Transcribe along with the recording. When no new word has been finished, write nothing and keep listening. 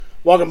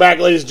Welcome back,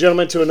 ladies and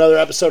gentlemen, to another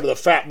episode of the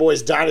Fat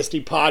Boys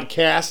Dynasty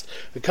Podcast.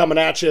 We're coming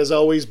at you, as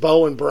always,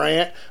 Bo and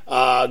Brant.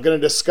 Going to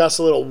discuss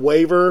a little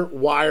waiver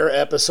wire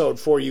episode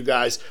for you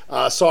guys.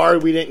 Sorry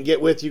we didn't get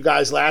with you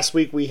guys last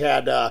week. We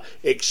had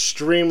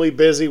extremely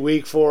busy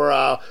week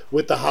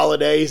with the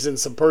holidays, and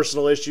some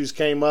personal issues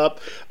came up.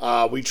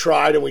 We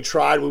tried and we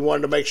tried. We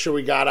wanted to make sure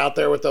we got out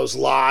there with those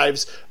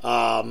lives,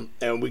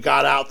 and we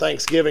got out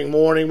Thanksgiving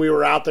morning. We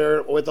were out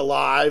there with a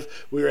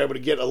live. We were able to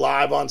get a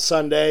live on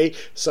Sunday,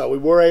 so we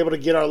were able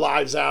to get our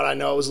lives out. I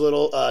know it was a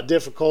little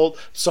difficult.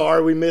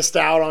 Sorry we missed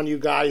out on you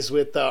guys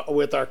with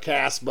our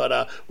cast,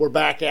 but we're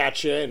back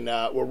at you, and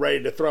we're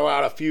ready to throw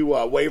out a few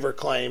waiver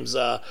claims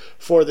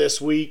for this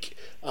week.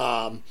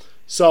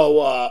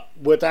 So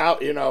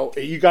without,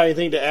 you got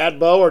anything to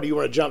add, Bo, or do you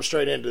want to jump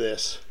straight into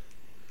this?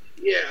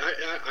 Yeah,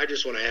 I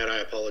just want to add, I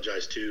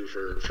apologize too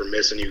for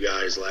missing you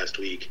guys last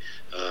week.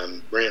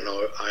 Brant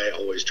and I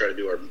always try to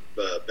do our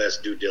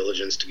best due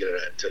diligence to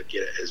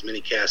get as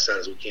many casts out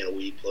as we can a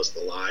week, plus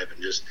the live.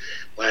 And just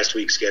last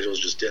week's schedules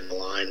just didn't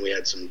align. We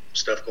had some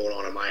stuff going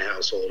on in my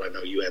household. I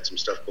know you had some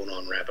stuff going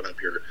on wrapping up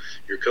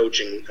your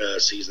coaching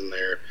season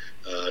there.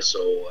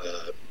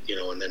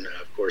 And then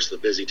of course the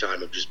busy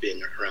time of just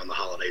being around the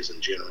holidays in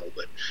general.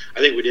 But I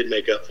think we did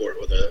make up for it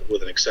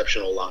with an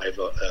exceptional live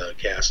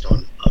cast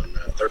on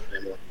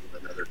Thursday morning,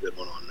 with another good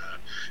one on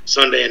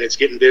Sunday, and it's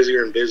getting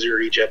busier and busier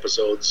each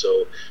episode,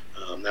 so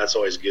that's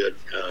always good.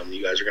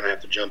 You guys are going to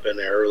have to jump in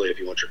there early if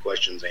you want your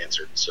questions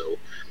answered, so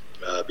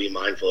be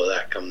mindful of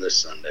that come this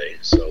Sunday.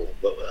 So,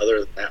 but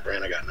other than that,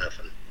 Brand, I got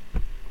nothing.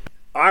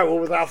 All right, well,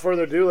 without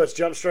further ado, let's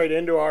jump straight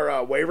into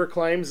our waiver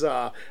claims.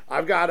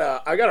 I've got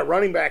a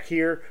running back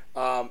here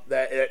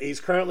that he's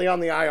currently on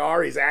the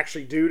IR. He's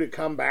actually due to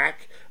come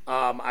back.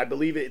 I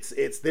believe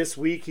it's this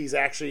week he's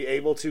actually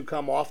able to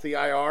come off the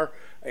IR,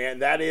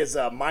 and that is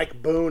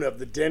Mike Boone of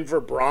the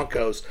Denver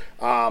Broncos.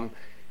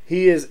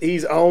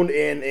 He's owned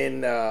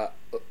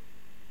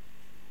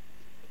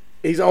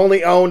he's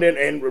only owned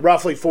in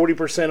roughly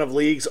 40% of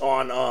leagues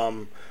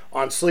on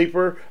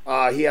Sleeper.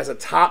 He has a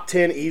top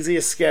 10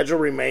 easiest schedule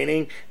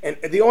remaining, and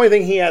the only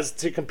thing he has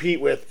to compete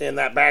with in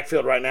that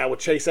backfield right now, with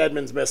Chase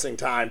Edmonds missing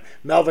time,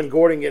 Melvin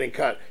Gordon getting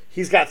cut,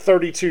 he's got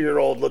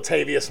 32-year-old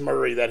Latavius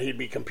Murray that he'd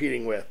be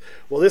competing with.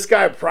 Well, this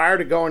guy, prior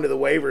to going to the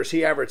waivers,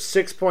 he averaged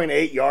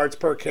 6.8 yards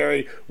per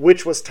carry,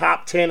 which was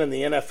top 10 in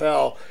the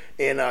NFL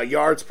in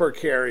yards per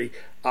carry.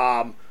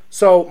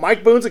 So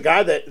Mike Boone's a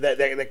guy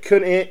that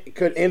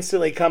could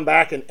instantly come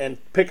back and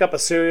pick up a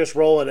serious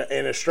role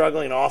in a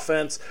struggling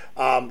offense,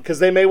 because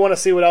they may want to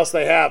see what else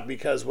they have,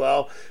 because,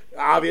 well,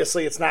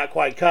 obviously it's not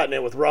quite cutting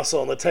it with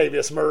Russell and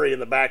Latavius Murray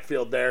in the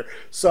backfield there.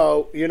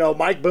 So,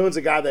 Mike Boone's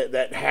a guy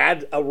that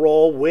had a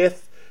role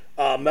with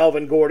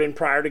Melvin Gordon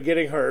prior to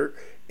getting hurt,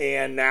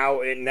 and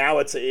now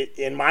it's,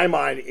 in my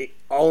mind,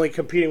 only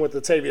competing with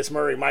Latavius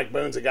Murray. Mike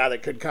Boone's a guy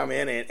that could come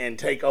in and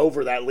take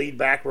over that lead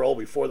back role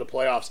before the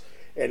playoffs.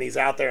 And he's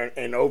out there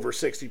in over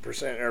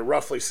 60%, or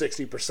roughly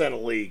 60%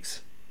 of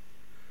leagues.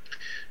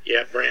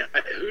 Yeah, Brant,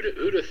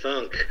 who'd have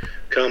thunk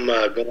come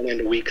going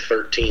into week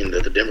 13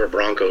 that the Denver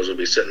Broncos would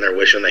be sitting there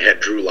wishing they had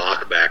Drew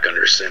Lock back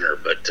under center.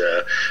 But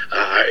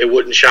it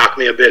wouldn't shock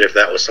me a bit if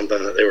that was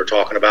something that they were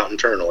talking about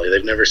internally.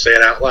 They've never said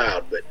it out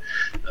loud, but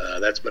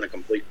that's been a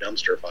complete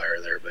dumpster fire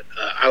there. But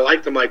I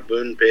like the Mike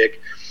Boone pick.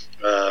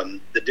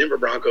 The Denver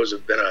Broncos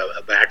have been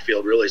a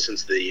backfield really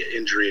since the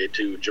injury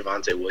to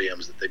Javonte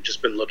Williams, that they've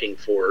just been looking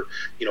for,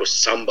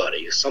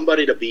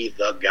 somebody to be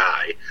the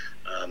guy.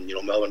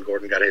 Melvin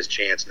Gordon got his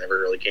chance, never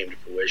really came to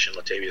fruition.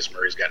 Latavius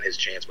Murray's gotten his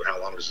chance, but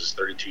how long does his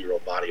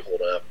 32-year-old body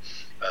hold up?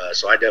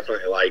 So I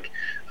definitely like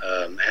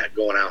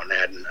going out and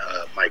adding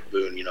Mike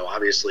Boone.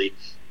 Obviously,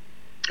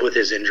 with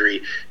his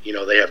injury,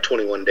 they have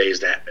 21 days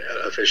to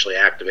officially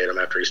activate him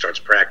after he starts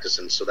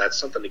practicing. So that's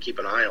something to keep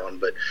an eye on.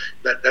 But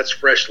that's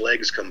fresh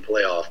legs come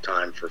playoff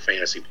time for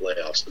fantasy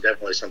playoffs. So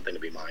definitely something to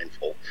be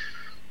mindful.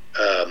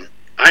 I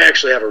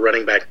actually have a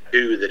running back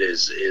too that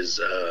is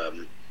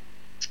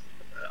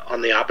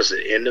on the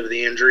opposite end of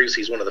the injuries.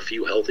 He's one of the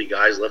few healthy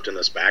guys left in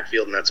this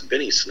backfield, and that's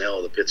Benny Snell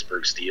of the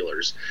Pittsburgh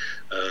Steelers.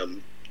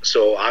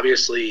 So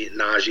obviously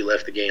Najee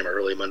left the game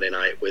early Monday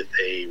night with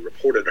a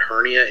reported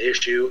hernia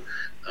issue.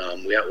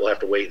 We'll have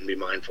to wait and be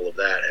mindful of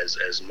that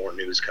as more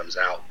news comes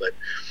out. But,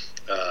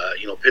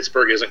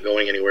 Pittsburgh isn't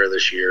going anywhere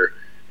this year.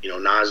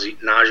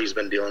 Najee's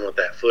been dealing with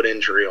that foot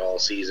injury all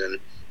season.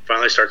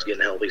 Finally starts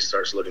getting healthy,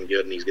 starts looking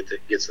good, and he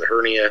gets the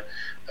hernia.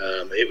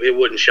 It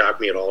wouldn't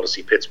shock me at all to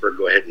see Pittsburgh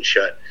go ahead and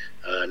shut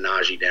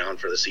Najee down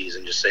for the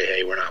season. Just say,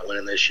 hey, we're not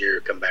winning this year.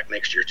 Come back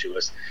next year to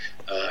us.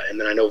 And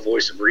then I know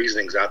Voice of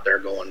Reasoning's out there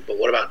going, but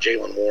what about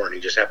Jaylen Warren? He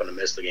just happened to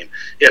miss the game.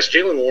 Yes,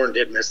 Jaylen Warren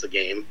did miss the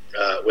game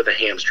with a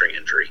hamstring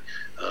injury.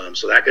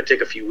 So that could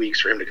take a few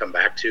weeks for him to come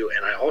back to.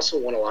 And I also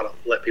want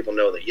to let people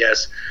know that,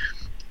 yes,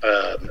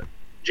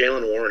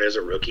 Jaylen Warren is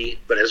a rookie,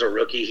 but as a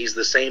rookie, he's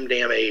the same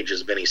damn age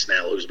as Benny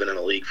Snell, who's been in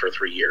the league for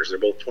 3 years. They're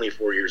both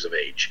 24 years of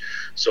age.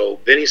 So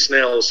Benny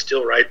Snell is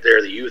still right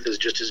there. The youth is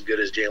just as good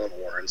as Jaylen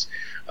Warren's.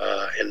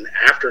 And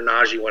after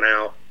Najee went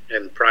out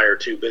and prior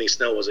to, Benny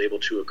Snell was able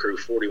to accrue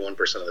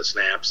 41% of the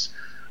snaps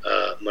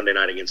Monday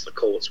night against the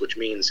Colts, which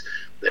means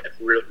that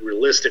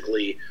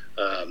realistically,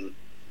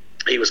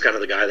 he was kind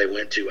of the guy they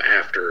went to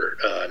after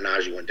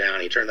Najee went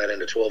down. He turned that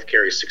into 12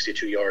 carries,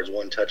 62 yards,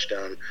 1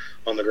 touchdown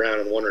on the ground,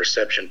 and 1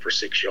 reception for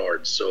 6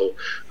 yards. So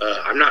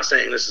I'm not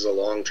saying this is a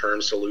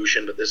long-term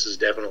solution, but this is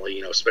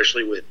definitely,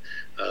 especially with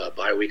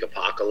bye week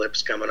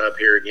apocalypse coming up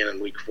here again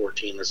in week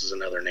 14, this is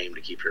another name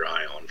to keep your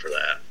eye on for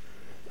that.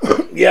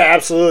 Yeah,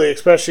 absolutely.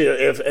 Especially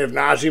if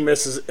Najee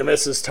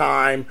misses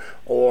time,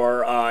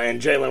 or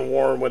and Jaylen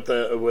Warren with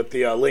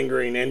the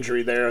lingering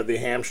injury there, the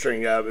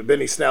hamstring.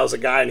 Benny Snell's a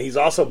guy, and he's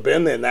also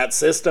been in that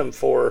system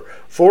for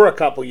a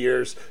couple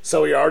years,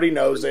 so he already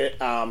knows it.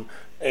 And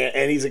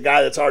he's a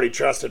guy that's already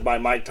trusted by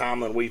Mike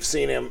Tomlin. We've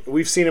seen him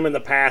in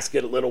the past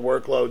get little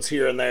workloads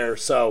here and there,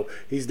 so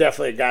he's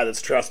definitely a guy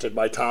that's trusted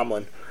by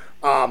Tomlin.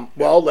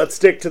 Well, let's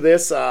stick to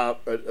this, to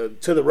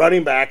the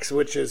running backs,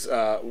 which is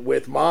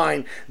with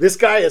mine. This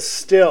guy is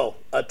still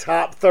a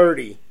top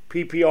 30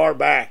 PPR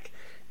back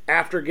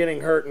after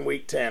getting hurt in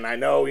Week 10. I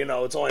know,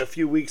 it's only a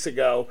few weeks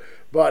ago,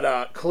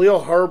 but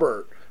Khalil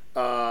Herbert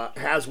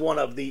has one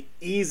of the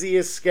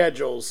easiest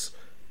schedules,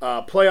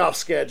 playoff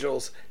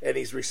schedules, and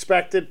he's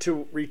expected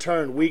to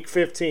return Week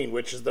 15,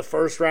 which is the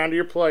first round of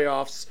your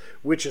playoffs,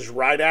 which is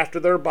right after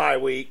their bye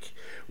week,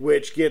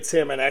 which gets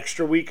him an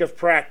extra week of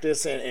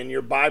practice and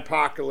your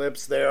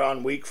bye-apocalypse there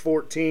on Week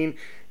 14.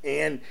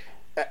 And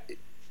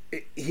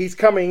he's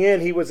coming in.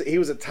 He was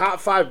a top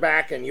 5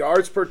 back in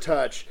yards per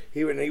touch.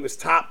 He was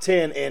top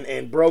 10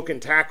 in broken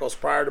tackles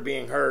prior to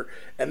being hurt.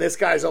 And this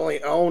guy's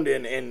only owned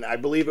in I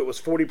believe it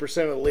was 40%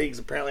 of the leagues.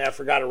 Apparently I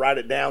forgot to write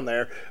it down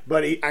there.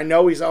 But I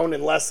know he's owned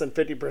in less than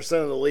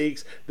 50% of the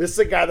leagues. This is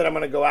a guy that I'm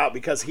going to go out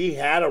because he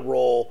had a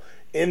role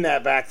in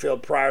that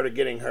backfield prior to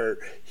getting hurt.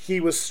 He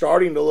was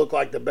starting to look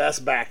like the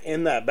best back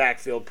in that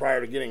backfield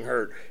prior to getting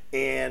hurt.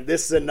 And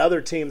this is another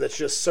team that's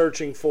just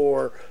searching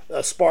for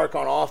a spark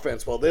on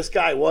offense. Well, this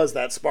guy was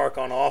that spark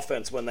on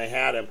offense when they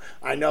had him.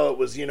 I know it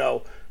was,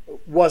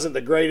 wasn't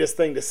the greatest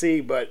thing to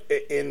see, but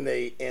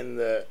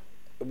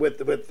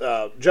with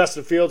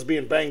Justin Fields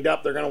being banged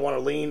up, they're going to want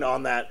to lean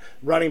on that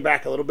running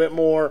back a little bit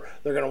more.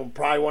 They're going to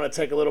probably want to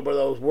take a little bit of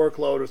those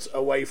workloads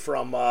away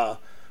from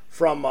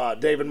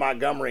David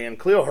Montgomery. And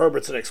Khalil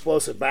Herbert's an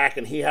explosive back,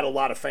 and he had a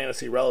lot of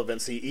fantasy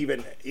relevancy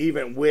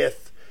even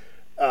with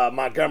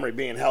Montgomery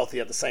being healthy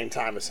at the same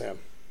time as him.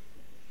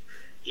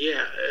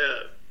 Yeah,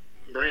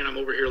 Brian, I'm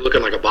over here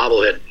looking like a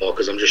bobblehead ball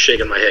because I'm just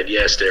shaking my head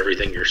yes to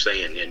everything you're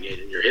saying, and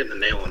you're hitting the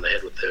nail on the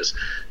head with this.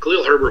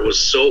 Khalil Herbert was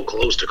so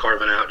close to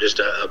carving out just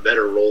a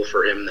better role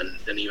for him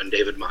than even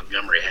David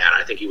Montgomery had.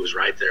 I think he was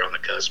right there on the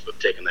cusp of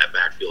taking that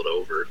backfield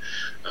over.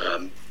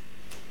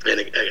 And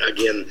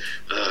again,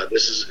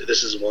 this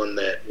is one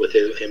that with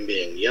him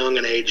being young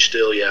in age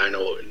still, I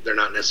know they're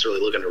not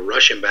necessarily looking to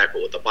rush him back,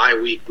 but with the bye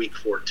week, Week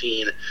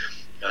 14,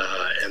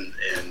 and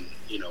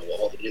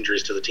all the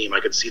injuries to the team, I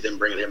could see them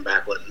bringing him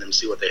back, letting them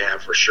see what they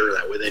have for sure.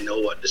 That way they know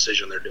what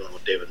decision they're doing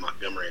with David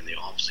Montgomery in the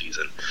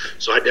offseason.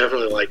 So I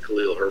definitely like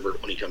Khalil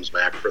Herbert when he comes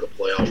back for the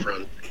playoff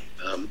run.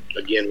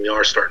 Again, we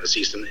are starting to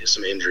see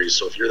some injuries.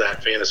 So if you're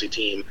that fantasy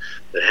team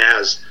that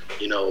has,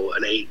 an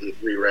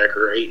 8-3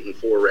 record,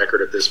 8-4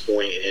 record at this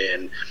point,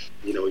 and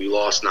you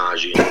lost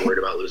Najee and you're worried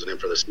about losing him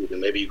for the season,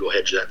 maybe you go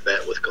hedge that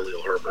bet with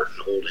Khalil Herbert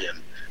and hold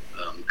him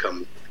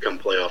come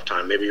playoff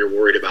time. Maybe you're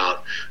worried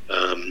about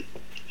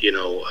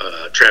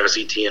Travis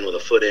Etienne with a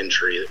foot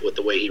injury. With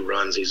the way he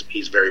runs,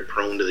 he's very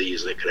prone to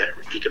these.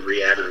 He could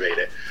re-aggravate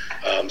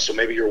it. So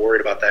maybe you're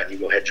worried about that, and you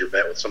go hedge your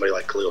bet with somebody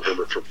like Khalil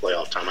Herbert for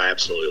playoff time. I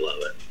absolutely love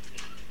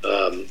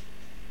it.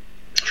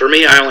 For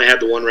me, I only had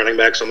the one running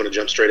back, so I'm going to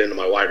jump straight into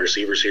my wide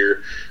receivers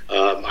here.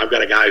 I've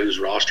got a guy who's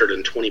rostered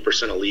in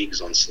 20% of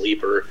leagues on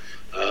Sleeper,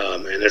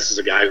 and this is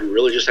a guy who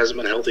really just hasn't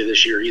been healthy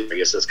this year either. I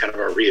guess that's kind of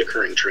our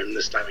reoccurring trend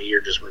this time of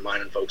year, just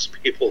reminding folks,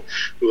 people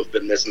who have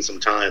been missing some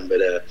time.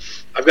 But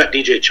I've got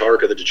DJ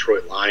Chark of the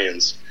Detroit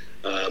Lions.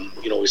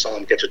 We saw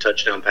him catch a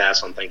touchdown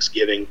pass on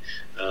Thanksgiving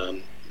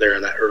there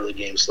in that early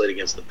game slate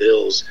against the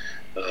Bills.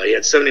 He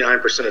had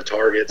 79% of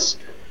targets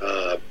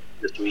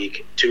this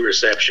week, 2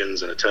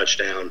 receptions and a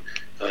touchdown.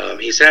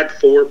 He's had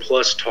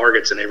 4+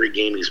 targets in every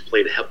game he's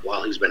played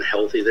while he's been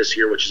healthy this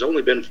year, which has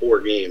only been 4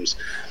 games.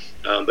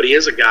 But he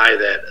is a guy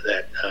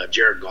that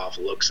Jared Goff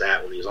looks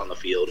at when he's on the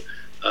field.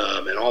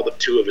 And all but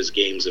 2 of his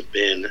games have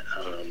been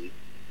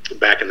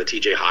back in the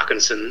TJ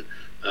Hawkinson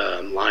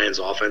Lions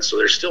offense. So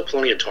there's still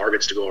plenty of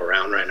targets to go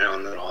around right now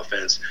in that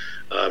offense.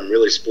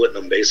 Really splitting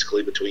them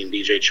basically between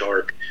DJ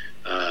Chark,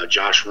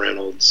 Josh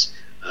Reynolds,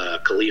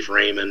 Khalif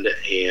Raymond,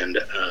 and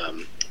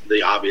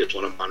the obvious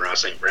one of Amon-Ra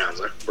St. Brown.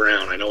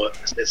 I know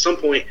at some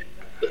point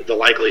the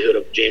likelihood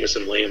of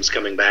Jameson Williams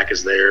coming back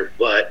is there,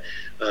 but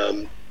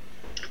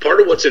part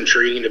of what's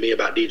intriguing to me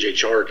about DJ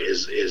Chark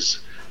is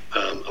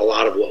a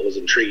lot of what was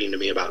intriguing to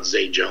me about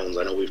Zay Jones.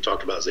 I know we've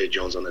talked about Zay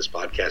Jones on this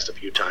podcast a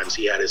few times.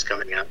 He had his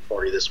coming out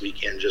party this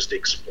weekend, just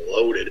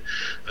exploded.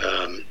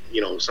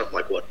 Something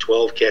like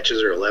 12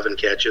 catches or 11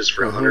 catches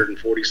for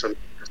 140 some.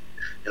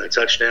 and a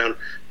touchdown.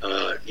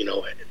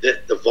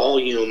 The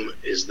volume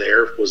was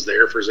there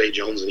for Zay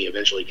Jones, and he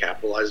eventually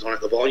capitalized on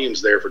it. The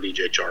volume's there for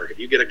DJ Chark. If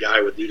you get a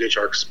guy with DJ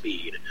Chark's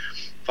speed,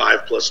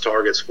 5+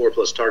 targets,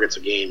 4+ targets a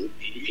game,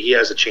 he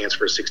has a chance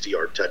for a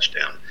 60-yard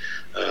touchdown.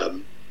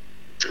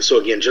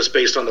 So again, just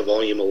based on the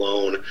volume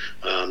alone,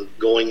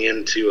 going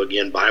into,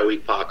 again,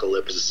 bye-week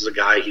apocalypse, this is a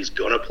guy, he's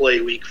going to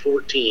play week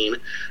 14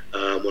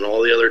 when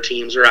all the other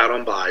teams are out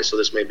on bye. So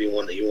this may be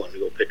one that you want to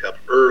go pick up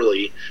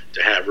early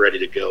to have ready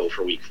to go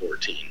for week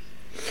 14.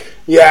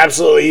 Yeah,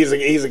 absolutely.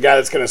 He's a guy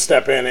that's going to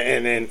step in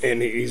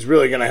and he's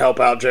really going to help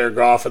out Jared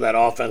Goff in that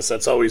offense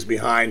that's always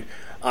behind.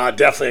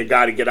 Definitely a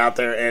guy to get out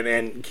there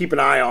and keep an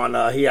eye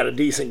on. He had a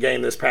decent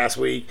game this past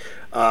week.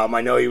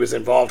 I know he was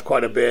involved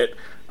quite a bit.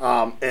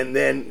 And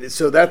then,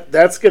 so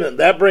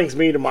that brings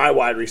me to my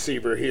wide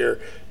receiver here.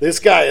 This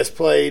guy has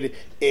played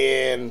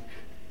in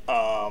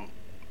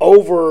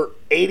over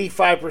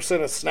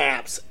 85% of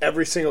snaps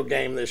every single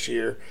game this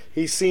year.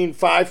 He's seen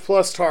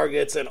 5+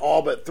 targets in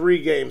all but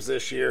 3 games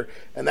this year,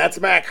 and that's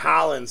Mack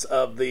Hollins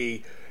of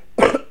the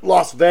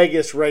Las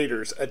Vegas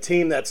Raiders, a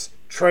team that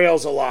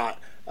trails a lot.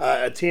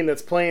 A team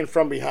that's playing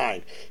from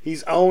behind.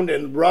 He's owned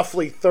in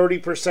roughly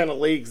 30% of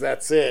leagues.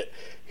 That's it.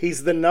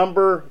 He's the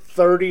number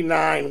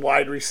 39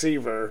 wide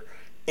receiver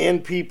in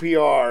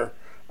PPR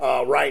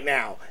right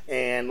now.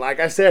 And like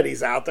I said,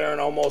 he's out there in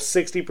almost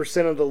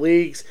 60% of the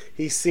leagues.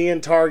 He's seeing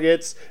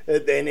targets,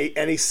 and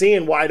he's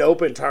seeing wide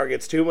open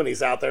targets too when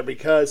he's out there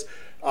because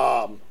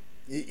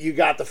you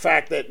got the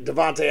fact that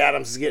Devontae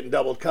Adams is getting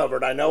double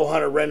covered. I know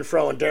Hunter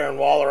Renfrow and Darren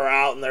Waller are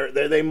out, and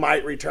they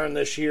might return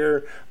this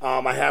year.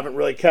 I haven't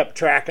really kept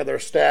track of their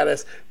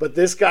status, but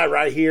this guy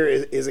right here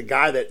is a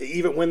guy that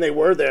even when they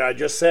were there, I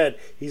just said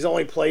he's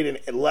only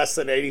played in less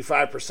than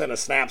 85% of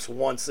snaps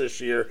once this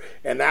year,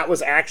 and that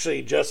was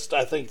actually just,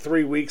 I think,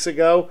 3 weeks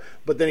ago,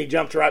 but then he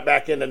jumped right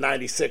back into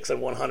 96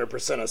 and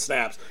 100% of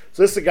snaps.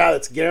 So this is a guy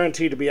that's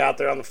guaranteed to be out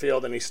there on the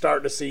field, and he's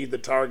starting to see the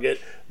target,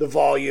 the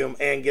volume,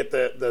 and get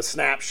the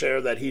snap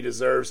share that he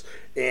deserves,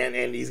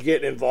 and he's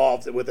getting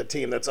involved with a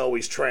team that's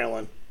always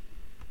trailing.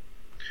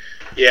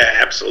 Yeah,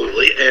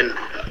 absolutely. And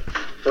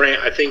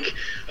Brant, I think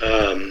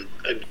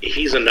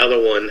he's another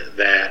one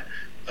that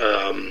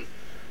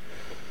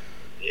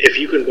if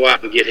you can go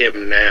out and get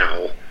him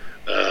now,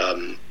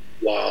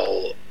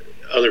 while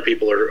other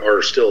people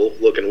are still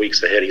looking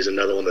weeks ahead, he's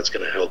another one that's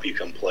going to help you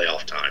come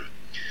playoff time.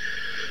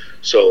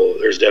 So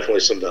there's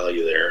definitely some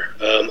value there.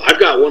 I've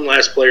got one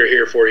last player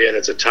here for you, and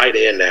it's a tight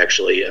end,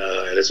 actually.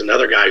 And it's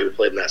another guy who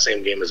played in that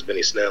same game as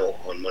Benny Snell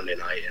on Monday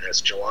night, and that's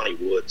Jelani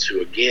Woods,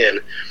 who, again,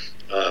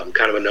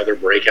 kind of another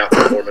breakout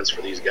performance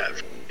for these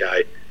guys.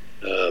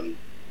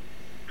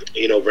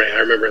 Brent, I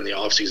remember in the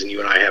offseason you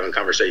and I having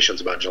conversations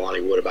about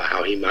Jelani Wood, about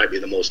how he might be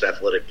the most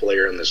athletic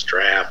player in this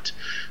draft,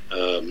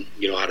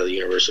 out of the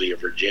University of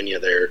Virginia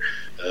there,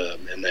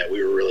 and that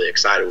we were really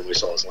excited when we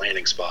saw his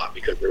landing spot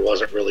because there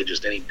wasn't really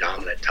just any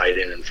dominant tight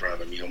end in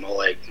front of him.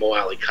 Mo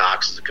Alley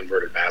Cox is a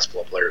converted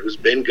basketball player who's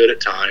been good at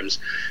times.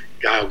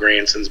 Kyle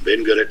Granson's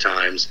been good at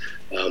times,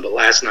 but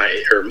last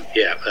night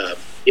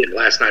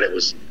it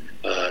was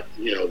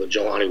the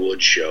Jelani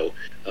Woods show.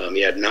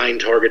 He had 9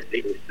 targets,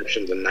 8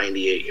 receptions, and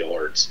 98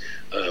 yards.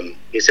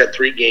 He's had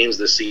 3 games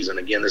this season.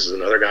 Again, this is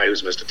another guy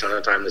who's missed a ton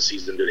of time this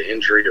season due to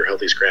injury or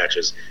healthy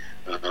scratches.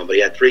 But he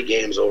had 3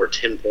 games over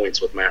 10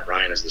 points with Matt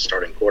Ryan as the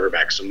starting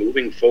quarterback. So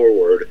moving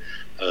forward,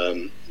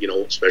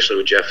 especially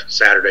with Jeff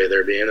Saturday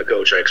there being a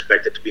coach, I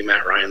expect it to be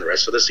Matt Ryan the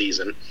rest of the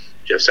season.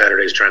 Jeff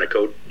Saturday's trying to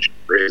coach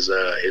for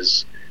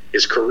his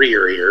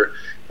career here.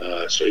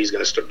 So he's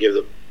going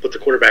to put the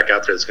quarterback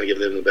out there that's going to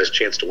give them the best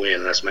chance to win,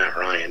 and that's Matt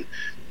Ryan.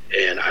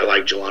 And I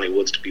like Jelani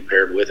Woods to be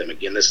paired with him.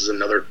 Again, this is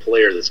another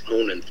player that's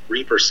owned in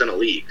 3% of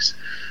leagues.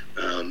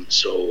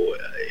 So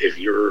if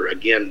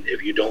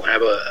you don't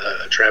have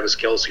a Travis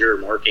Kelce or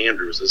Mark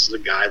Andrews, this is a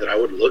guy that I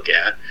would look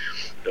at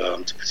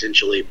to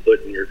potentially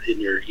put in your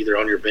either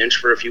on your bench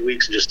for a few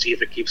weeks and just see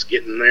if it keeps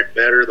getting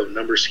better, the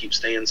numbers keep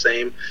staying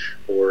same,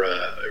 or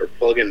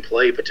plug and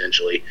play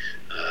potentially.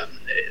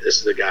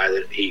 This is a guy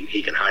that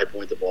he can high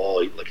point the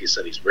ball. Like you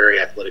said, he's very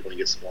athletic when he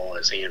gets the ball in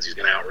his hands. He's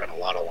going to outrun a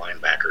lot of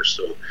linebackers.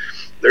 So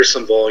there's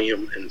some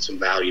volume and some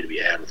value to be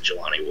had with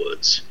Jelani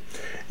Woods.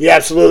 Yeah,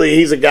 absolutely.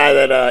 He's a guy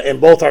that in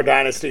both our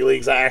dynasty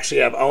leagues, I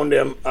actually have owned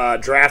him,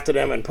 drafted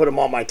him, and put him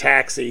on my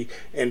taxi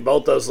in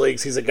both those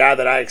leagues. He's a guy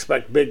that I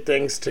expect big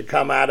things to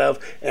come out of,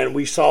 and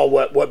we saw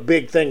what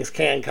big things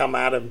can come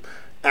out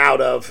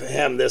of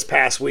him this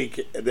past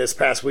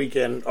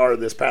weekend, or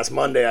this past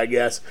Monday, I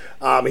guess.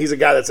 He's a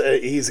guy that's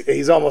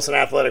he's almost an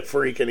athletic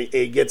freak, and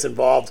he gets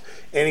involved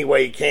any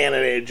way he can,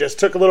 and it just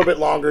took a little bit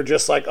longer,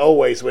 just like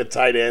always with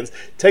tight ends.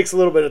 It takes a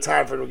little bit of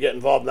time for him to get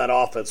involved in that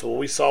offense. Well,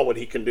 we saw what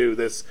he can do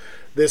this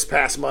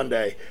past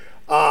Monday.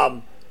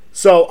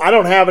 So I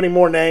don't have any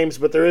more names,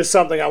 but there is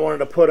something I wanted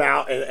to put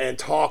out and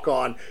talk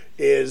on.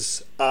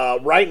 Is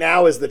right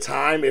now is the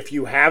time, if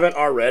you haven't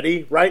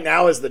already, right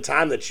now is the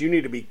time that you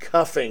need to be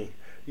cuffing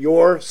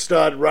your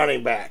stud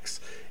running backs.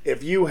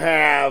 If you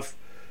have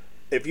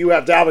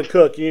Dalvin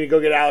Cook, you need to go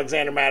get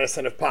Alexander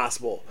Mattison if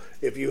possible.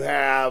 If you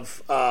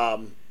have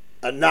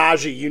a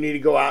Najee, you need to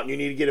go out and you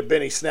need to get a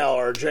Benny Snell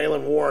or a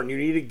Jalen Warren. You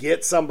need to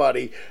get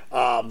somebody.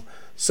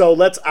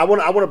 So I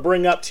want to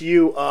bring up to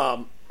you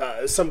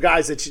some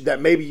guys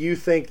that maybe you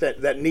think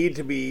that need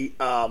to be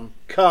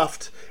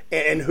cuffed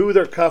and who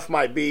their cuff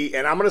might be.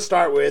 And I'm going to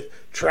start with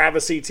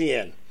Travis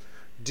Etienne.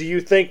 Do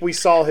you think we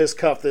saw his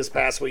cuff this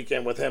past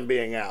weekend with him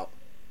being out?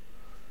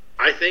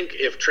 I think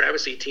if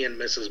Travis Etienne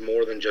misses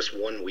more than just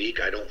 1 week,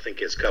 I don't think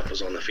his cuff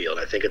was on the field.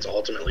 I think it's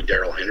ultimately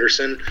Darrell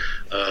Henderson.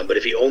 But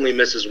if he only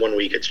misses 1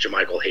 week, it's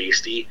JaMycal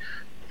Hasty.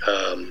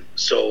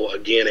 So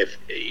again,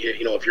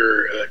 if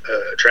you're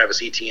a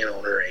Travis Etienne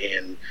owner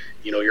and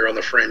you're on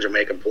the fringe of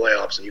making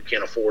playoffs and you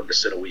can't afford to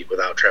sit a week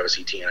without Travis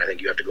Etienne, I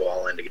think you have to go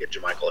all in to get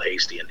JaMycal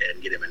Hasty and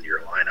get him into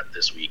your lineup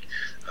this week.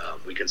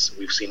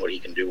 We've seen what he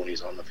can do when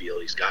he's on the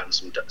field. He's gotten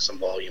some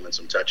volume and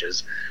some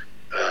touches.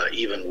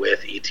 Even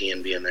with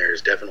Etienne being there,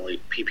 is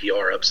definitely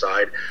PPR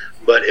upside.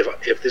 But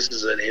if this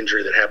is an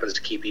injury that happens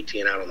to keep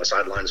Etienne out on the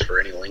sidelines for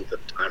any length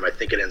of time, I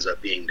think it ends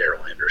up being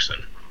Darrell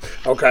Henderson.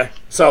 Okay,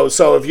 so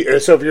if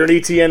you're an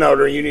Etienne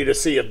owner, you need to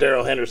see if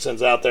Darrell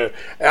Henderson's out there.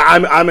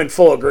 I'm in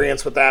full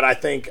agreement with that. I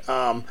think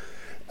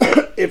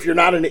if you're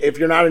not an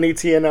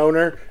Etienne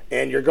owner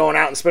and you're going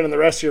out and spending the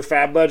rest of your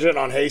fab budget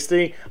on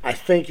Hasty, I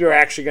think you're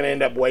actually going to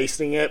end up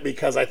wasting it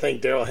because I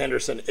think Darrell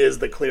Henderson is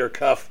the clear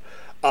cuff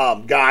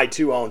guy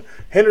to own.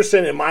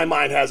 Henderson, in my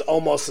mind, has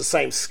almost the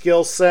same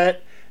skill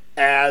set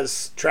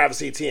as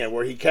Travis Etienne,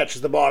 where he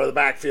catches the ball out of the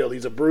backfield.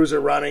 He's a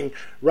bruiser running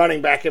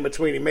back in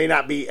between. He may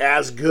not be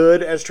as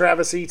good as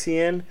Travis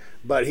Etienne,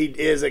 but he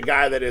is a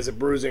guy that is a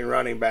bruising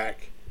running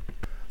back.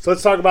 So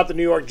let's talk about the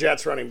New York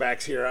Jets running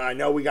backs here. I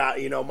know we got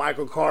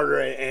Michael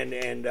Carter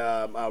and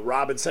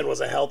Robinson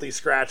was a healthy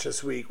scratch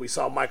this week. We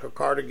saw Michael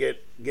Carter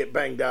get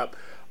banged up.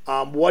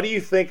 What do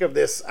you think of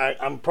this?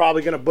 I'm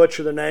probably going to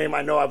butcher the name.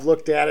 I know I've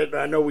looked at it, and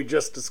I know we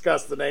just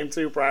discussed the name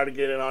too prior to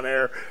getting on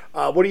air.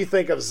 What do you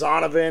think of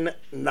Zonovan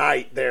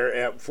Knight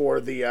there for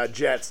the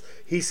Jets?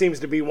 He seems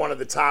to be one of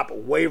the top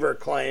waiver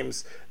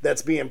claims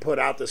that's being put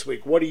out this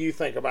week. What do you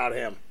think about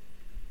him?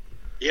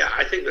 Yeah,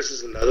 I think this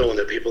is another one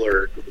that people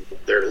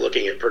they're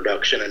looking at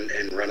production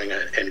and running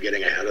and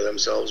getting ahead of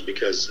themselves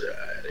because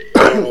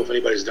I don't know if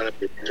anybody's done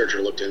a research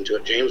or looked into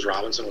it. James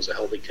Robinson was a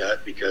healthy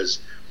cut because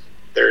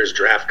there is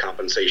draft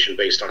compensation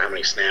based on how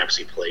many snaps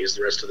he plays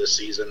the rest of this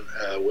season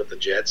with the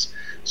Jets.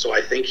 So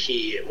I think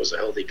he was a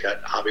healthy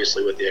cut,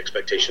 obviously with the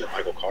expectation that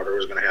Michael Carter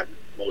was going to have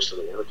most of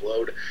the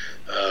workload.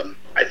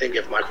 I think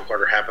if Michael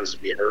Carter happens to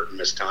be hurt and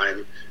miss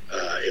time,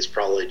 it's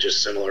probably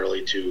just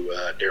similarly to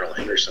Darrell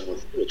Henderson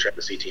with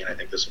Travis Etienne. I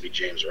think this will be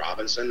James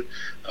Robinson.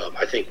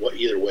 I think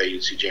either way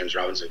you'd see James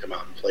Robinson come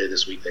out and play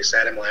this week. They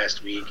sat him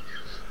last week.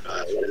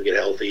 Let him get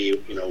healthy,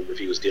 if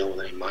he was dealing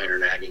with any minor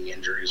nagging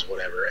injuries,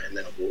 whatever, and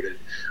then avoided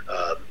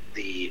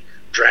the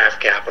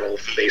draft capital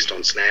based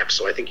on snaps.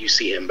 So I think you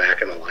see him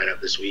back in the lineup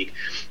this week.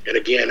 And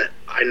again,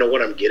 I know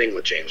what I'm getting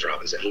with James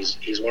Robinson.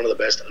 He's one of the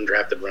best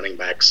undrafted running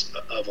backs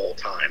of all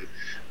time.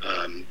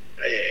 And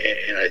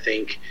I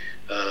think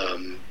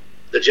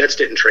the Jets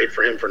didn't trade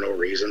for him for no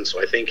reason.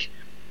 So I think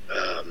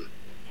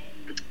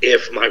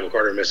if Michael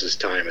Carter misses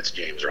time, it's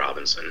James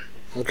Robinson.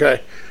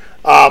 Okay.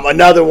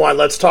 Another one,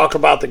 let's talk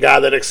about the guy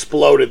that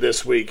exploded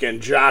this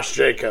weekend, Josh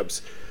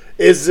Jacobs.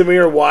 Is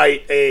Zamir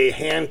White a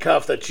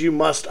handcuff that you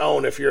must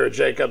own if you're a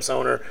Jacobs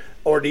owner,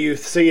 or do you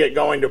see it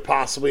going to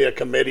possibly a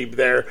committee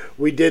there?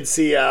 We did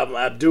see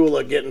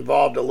Abdullah get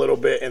involved a little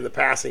bit in the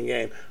passing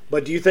game,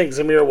 but do you think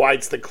Zamir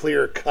White's the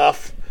clear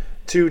cuff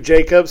to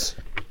Jacobs?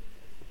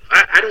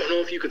 I don't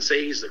know if you could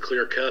say he's the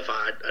clear cuff.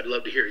 I'd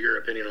love to hear your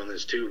opinion on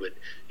this too, but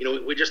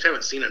we just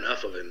haven't seen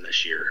enough of him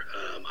this year.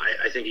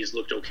 I think he's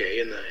looked okay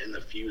in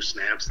the few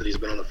snaps that he's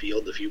been on the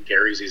field, the few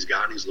carries he's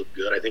gotten. He's looked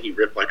good. I think he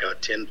ripped like a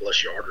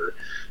 10-plus yarder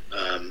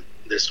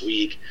this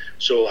week.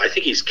 So I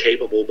think he's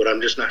capable, but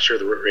I'm just not sure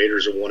the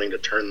Raiders are wanting to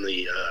turn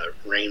the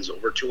reins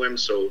over to him.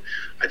 So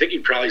I think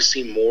you'd probably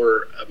see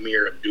more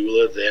Amir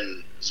Abdullah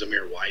than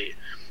Zamir White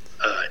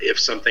if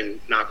something,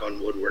 knock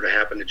on wood, were to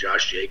happen to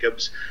Josh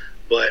Jacobs.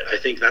 But I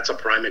think that's a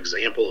prime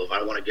example of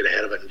I want to get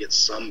ahead of it and get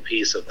some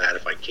piece of that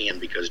if I can,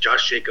 because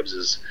Josh Jacobs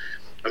is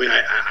 –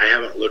 I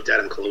haven't looked at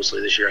him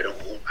closely this year.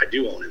 I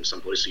do own him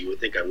someplace, so you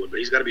would think I would, but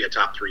he's got to be a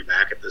top 3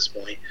 back at this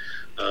point.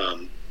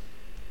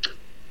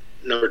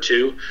 Number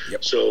 2.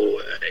 Yep.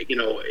 So,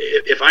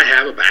 if I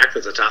have a back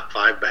that's a top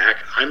 5 back,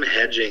 I'm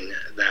hedging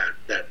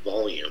that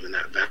volume and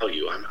that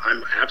value.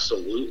 I'm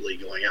absolutely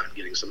going out and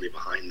getting somebody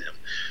behind them.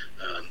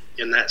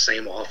 In that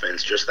same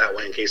offense, just that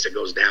way in case it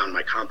goes down,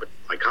 my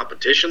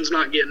competition's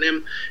not getting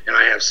him, and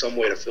I have some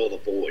way to fill the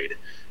void.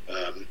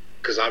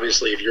 Because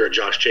obviously, if you're a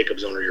Josh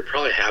Jacobs owner, you're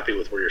probably happy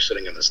with where you're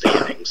sitting in the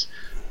standings,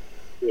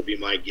 would be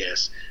my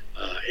guess.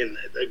 And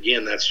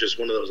again, that's just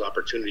one of those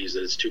opportunities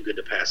that it's too good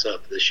to pass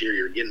up. This year,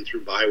 you're getting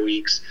through bye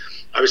weeks.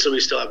 Obviously, we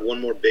still have one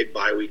more big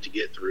bye week to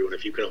get through, and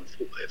if you can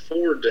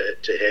afford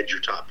to hedge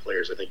your top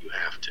players, I think you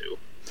have to.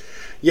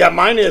 Yeah,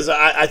 mine is.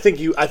 I think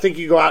you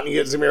go out and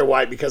get Zamir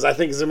White because I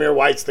think Zamir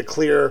White's the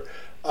clear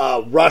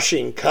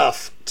rushing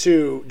cuff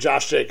to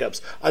Josh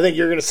Jacobs. I think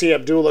you're going to see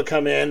Abdullah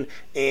come in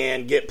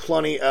and get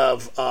plenty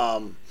of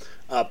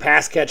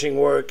pass catching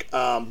work.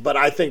 But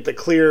I think the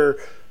clear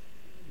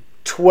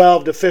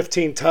 12 to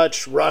 15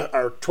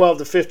 or 12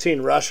 to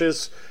 15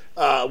 rushes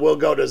will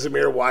go to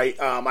Zamir White.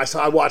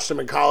 I watched him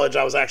in college.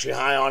 I was actually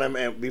high on him,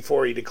 and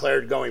before he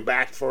declared going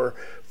back for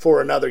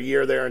another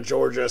year there in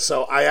Georgia.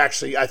 So I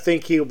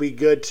think he'll be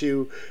good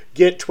to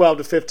get 12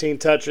 to 15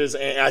 touches,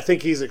 and I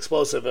think he's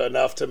explosive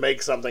enough to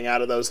make something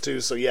out of those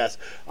two. So yes,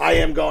 I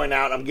am going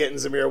out. I'm getting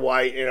Zamir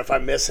White, and if I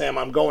miss him,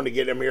 I'm going to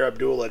get Amir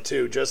Abdullah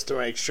too, just to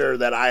make sure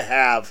that I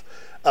have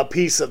a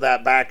piece of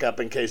that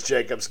backup in case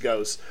Jacobs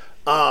goes.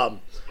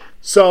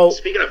 So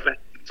speaking of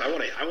backups, I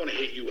want to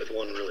hit you with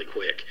one really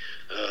quick.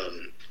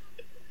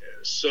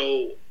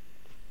 So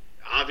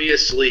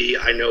obviously,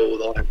 I know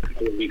the last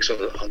couple of weeks on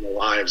the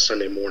live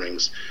Sunday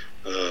mornings,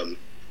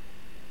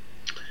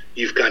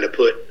 you've kind of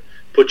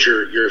put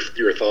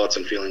your thoughts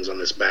and feelings on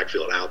this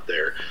backfield out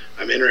there.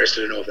 I'm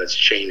interested to know if that's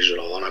changed at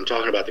all, and I'm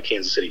talking about the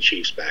Kansas City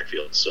Chiefs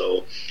backfield.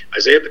 So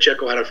Isaiah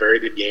Pacheco had a very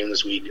good game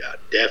this week.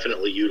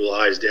 Definitely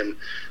utilized him.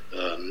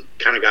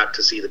 Kind of got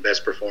to see the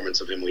best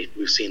performance of him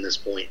we've seen this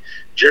point.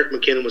 Jerick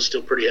McKinnon was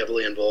still pretty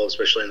heavily involved,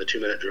 especially in the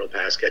 2-minute drill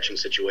pass catching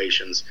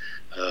situations.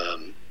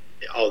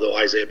 Although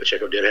Isaiah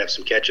Pacheco did have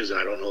some catches, and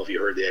I don't know if you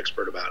heard the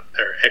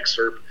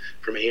excerpt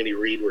from Andy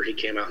Reid where he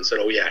came out and said,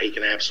 "Oh yeah, he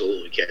can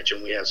absolutely catch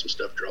him. We have some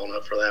stuff drawn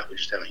up for that. We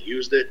just haven't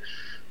used it."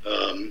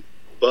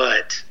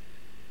 But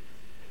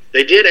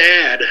they did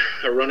add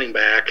a running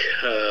back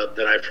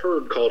that I've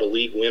heard called a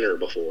league winner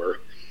before.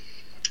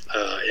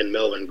 In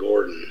Melvin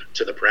Gordon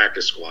to the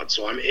practice squad.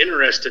 So I'm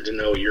interested to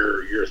know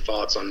your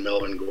thoughts on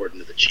Melvin Gordon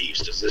to the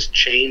Chiefs. Does this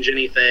change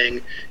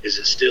anything? Is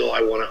it still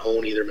I want to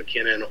own either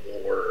McKinnon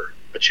or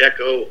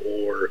Pacheco,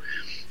 or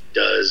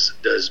does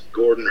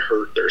Gordon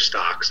hurt their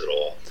stocks at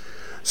all?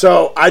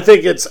 So I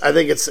think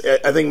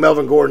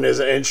Melvin Gordon is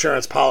an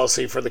insurance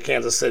policy for the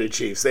Kansas City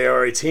Chiefs. They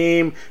are a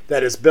team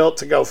that is built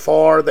to go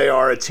far. They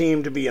are a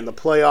team to be in the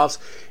playoffs.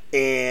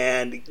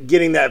 And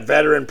getting that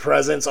veteran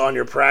presence on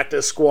your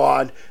practice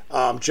squad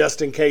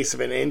just in case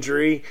of an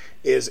injury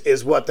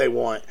is what they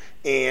want.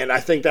 And I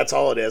think that's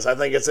all it is. I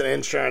think it's an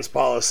insurance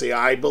policy.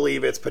 I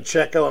believe it's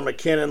Pacheco and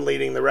McKinnon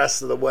leading the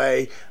rest of the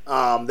way.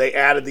 They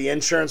added the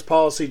insurance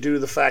policy due to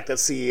the fact that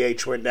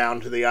CEH went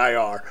down to the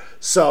IR.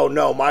 So,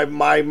 no, my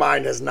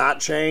mind has not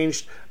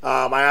changed.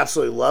 I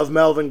absolutely love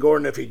Melvin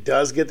Gordon. If he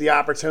does get the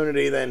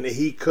opportunity, then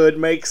he could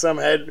make some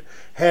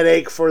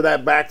headache for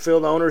that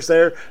backfield owners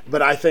there.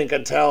 But I think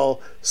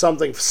until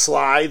something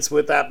slides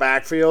with that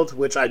backfield,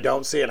 which I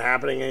don't see it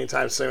happening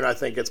anytime soon, I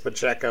think it's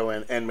Pacheco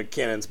and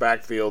McKinnon's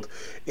backfield.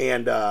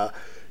 And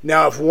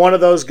now if one of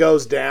those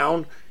goes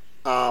down,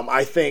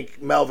 I think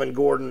Melvin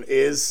Gordon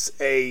is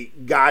a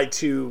guy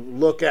to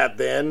look at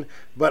then,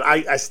 but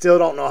I still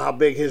don't know how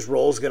big his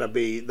role is going to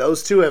be.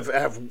 Those two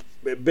have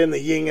been the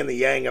yin and the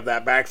yang of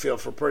that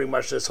backfield for pretty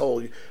much this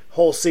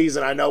whole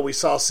season. I know we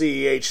saw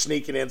CEH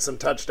sneaking in some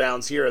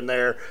touchdowns here and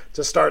there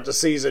to start the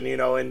season,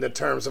 in the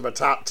terms of a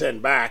top 10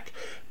 back,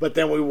 but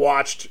then we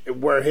watched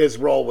where his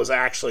role was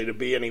actually to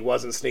be, and he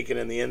wasn't sneaking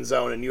in the end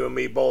zone, and you and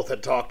me both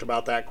had talked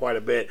about that quite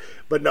a bit.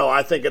 But no,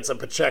 I think it's a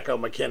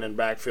Pacheco-McKinnon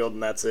backfield,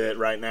 and that's it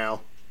right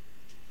now.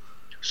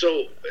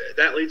 So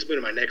that leads me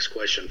to my next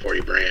question for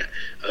you, Brant.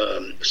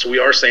 So we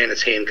are saying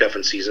it's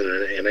handcuffing season,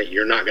 and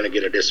you're not going to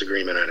get a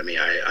disagreement out of me.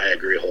 I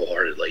agree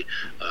wholeheartedly.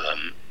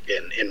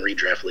 In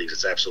redraft leagues,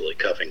 it's absolutely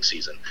cuffing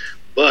season.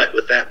 But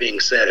with that being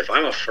said, if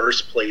I'm a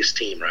first-place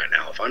team right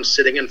now, if I'm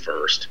sitting in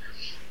first,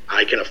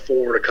 I can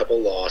afford a couple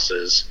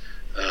losses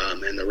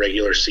in the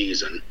regular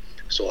season.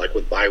 So like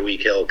with bye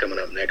week hell coming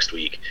up next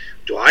week,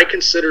 do I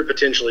consider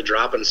potentially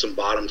dropping some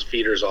bottom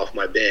feeders off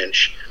my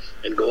bench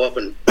and go up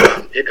and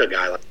pick a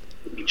guy like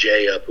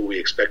Jay up, who we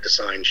expect to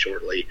sign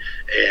shortly,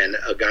 and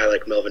a guy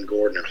like Melvin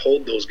Gordon, and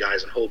hold those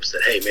guys in hopes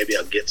that, hey, maybe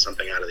I'll get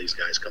something out of these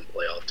guys come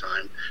playoff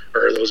time?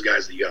 Or are those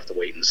guys that you have to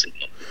wait and see?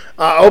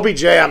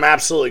 OBJ, I'm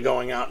absolutely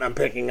going out and I'm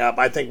picking up.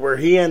 I think where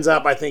he ends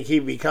up, I think he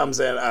becomes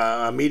an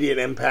immediate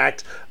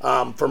impact.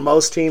 For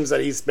most teams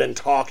that he's been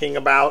talking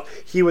about,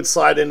 he would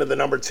slide into the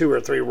number 2 or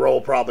 3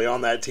 role probably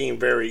on that team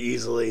very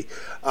easily.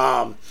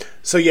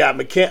 So yeah,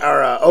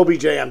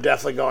 OBJ, I'm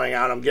definitely going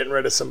out. I'm getting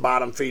rid of some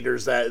bottom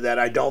feeders that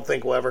I don't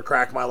think will ever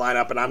crack my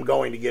lineup, and I'm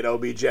going to get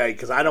OBJ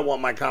because I don't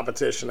want my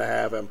competition to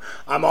have him.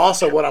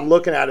 What I'm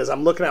looking at is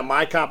I'm looking at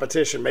my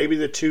competition, maybe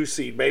the 2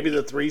 seed, maybe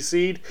the 3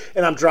 seed,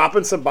 and I'm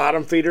dropping some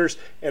bottom feeders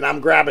and I'm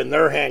grabbing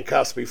their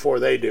handcuffs before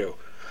they do.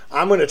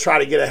 I'm going to try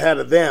to get ahead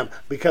of them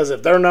because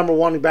if their number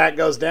 1 back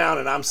goes down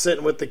and I'm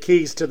sitting with the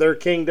keys to their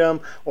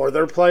kingdom or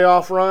their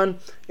playoff run,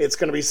 it's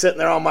going to be sitting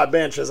there on my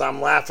bench as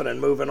I'm laughing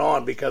and moving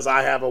on because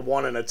I have a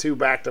 1 and a 2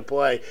 back to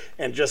play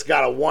and just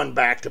got a 1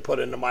 back to put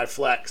into my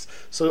flex.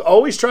 So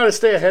always try to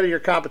stay ahead of your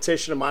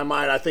competition in my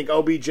mind. I think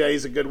OBJ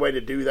is a good way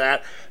to do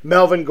that.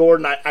 Melvin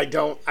Gordon, I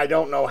don't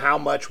know how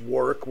much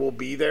work will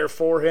be there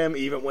for him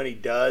even when he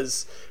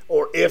does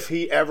or if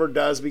he ever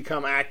does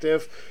become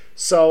active.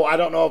 So I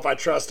don't know if I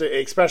trust it,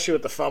 especially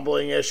with the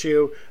fumbling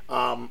issue.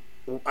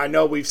 I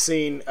know we've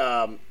seen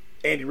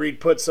Andy Reid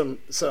put some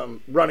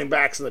running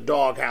backs in the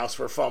doghouse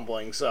for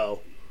fumbling.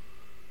 So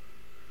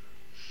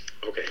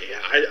okay, yeah,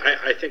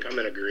 I think I'm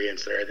in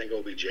agreement there. I think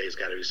OBJ's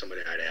got to be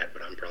somebody I'd add,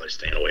 but I'm probably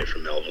staying away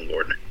from Melvin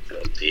Gordon. I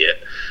don't see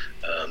it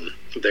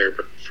there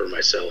for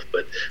myself.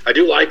 But I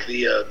do like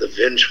the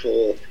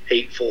vengeful,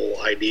 hateful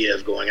idea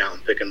of going out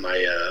and picking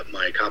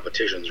my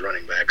competition's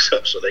running backs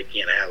up so they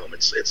can't have them.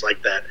 It's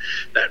like that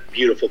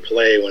beautiful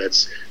play when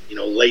it's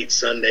late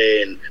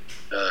Sunday and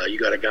you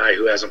got a guy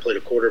who hasn't played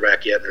a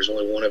quarterback yet, and there's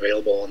only one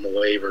available on the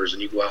waivers,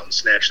 and you go out and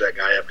snatch that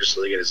guy up just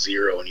so they get a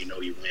 0, and you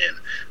win.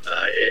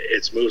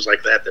 It's moves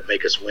like that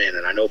make us win,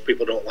 and I know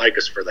people don't like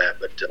us for that,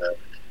 but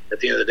at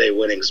the end of the day,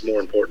 winning is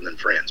more important than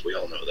friends. We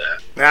all know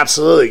that.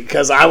 Absolutely,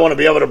 because I want to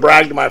be able to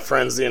brag to my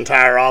friends the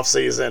entire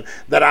offseason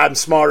that I'm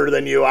smarter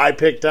than you. I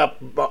picked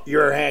up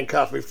your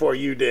handcuff before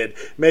you did.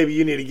 Maybe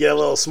you need to get a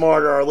little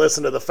smarter or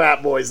listen to the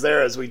Fat Boys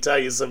there as we tell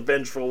you some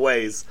vengeful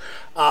ways.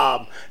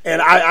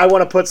 And I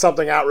want to put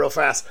something out real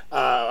fast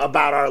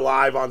about our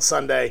live on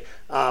Sunday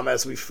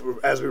as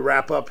we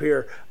wrap up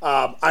here.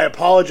 I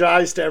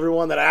apologize to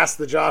everyone that asked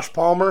the Josh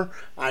Palmer.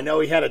 I know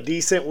he had a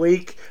decent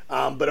week,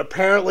 but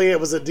apparently it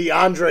was a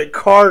DeAndre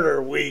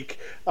Carter week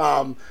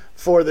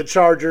for the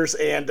Chargers.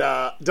 And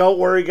don't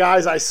worry,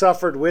 guys, I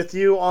suffered with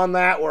you on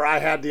that, where I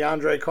had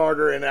DeAndre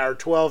Carter in our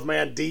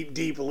 12-man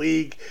deep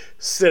league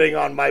sitting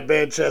on my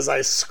bench as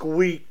I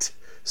squeaked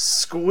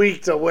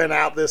a win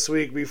out this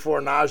week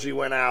before Najee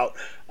went out.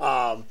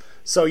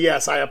 So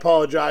yes, I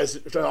apologize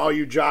to all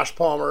you Josh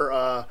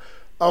Palmer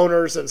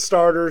owners and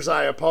starters.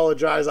 I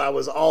apologize. I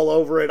was all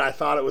over it. I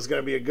thought it was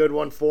going to be a good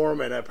one for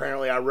him, and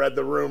apparently I read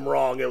the room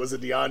wrong. It was a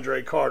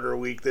DeAndre Carter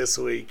week this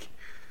week.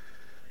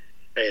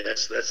 Hey,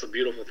 that's the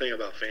beautiful thing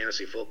about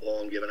fantasy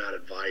football and giving out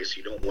advice.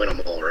 You don't win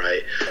them all,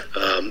 right?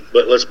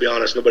 But let's be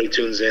honest, nobody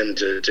tunes in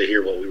to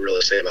hear what we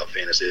really say about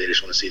fantasy. They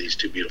just want to see these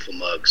two beautiful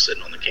mugs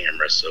sitting on the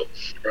camera,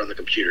 or on the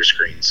computer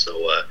screen.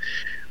 So,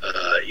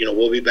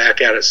 we'll be back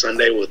at it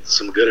Sunday with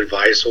some good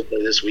advice.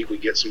 Hopefully this week we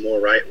get some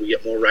more right. We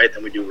get more right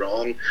than we do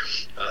wrong.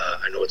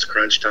 I know it's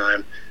crunch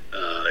time,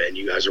 and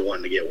you guys are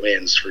wanting to get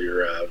wins for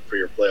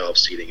your playoff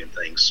seeding and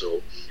things.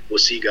 So we'll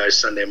see you guys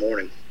Sunday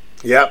morning.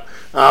 Yep.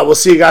 We'll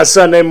see you guys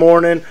Sunday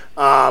morning.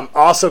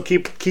 Also,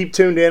 keep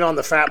tuned in on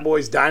the Fat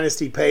Boys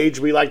Dynasty page.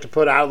 We like to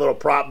put out little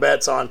prop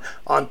bets on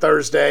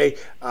Thursday.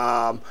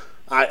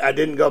 I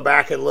didn't go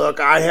back and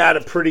look. I had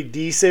a pretty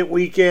decent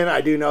weekend.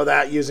 I do know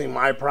that using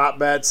my prop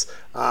bets.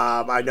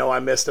 I know I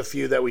missed a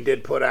few that we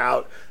did put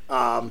out.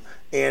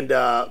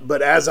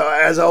 But as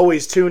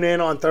always, tune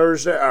in on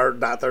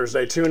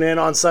tune in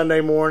on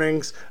Sunday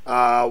mornings.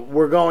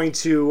 We're going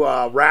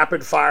to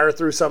rapid fire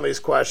through some of these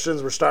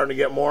questions. We're starting to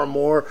get more and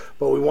more,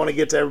 but we want to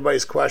get to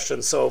everybody's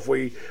questions. So if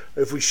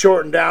we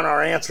shorten down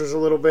our answers a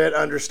little bit,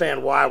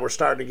 understand why. We're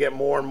starting to get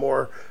more and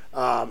more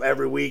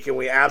every week, and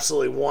we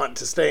absolutely want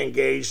to stay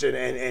engaged,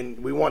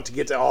 and we want to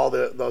get to all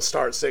those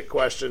start-sit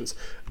questions.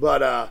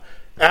 But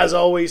as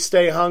always,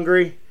 stay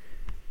hungry.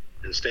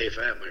 And stay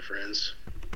fat, my friends.